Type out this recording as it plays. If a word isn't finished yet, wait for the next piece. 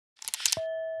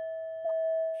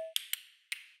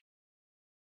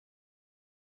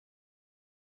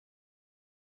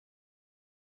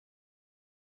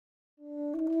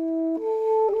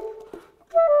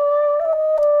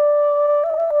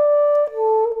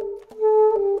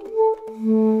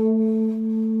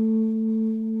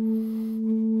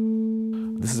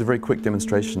This is a very quick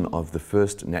demonstration of the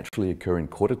first naturally occurring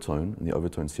quarter tone in the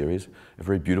overtone series, a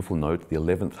very beautiful note, the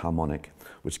 11th harmonic,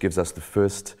 which gives us the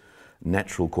first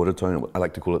natural quarter tone. I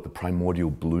like to call it the primordial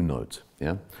blue note.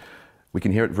 Yeah? We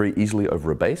can hear it very easily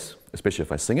over a bass, especially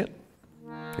if I sing it.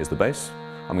 Here's the bass.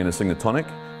 I'm going to sing the tonic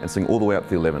and sing all the way up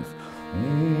to the 11th.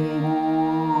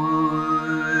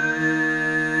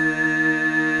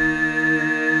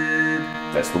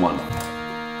 That's the one.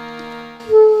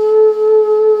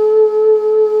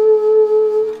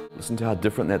 Listen to how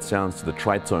different that sounds to the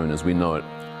tritone as we know it.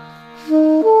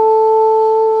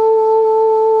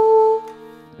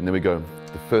 And there we go,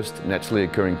 the first naturally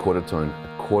occurring quarter tone,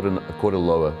 a quarter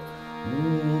lower.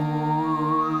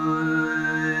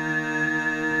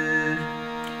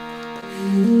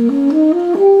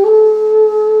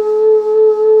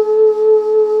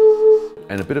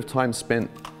 And a bit of time spent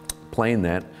playing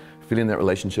that, feeling that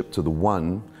relationship to the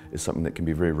one, is something that can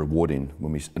be very rewarding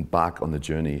when we embark on the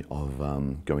journey of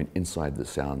going inside the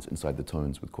sounds, inside the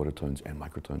tones with quarter tones and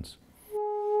microtones.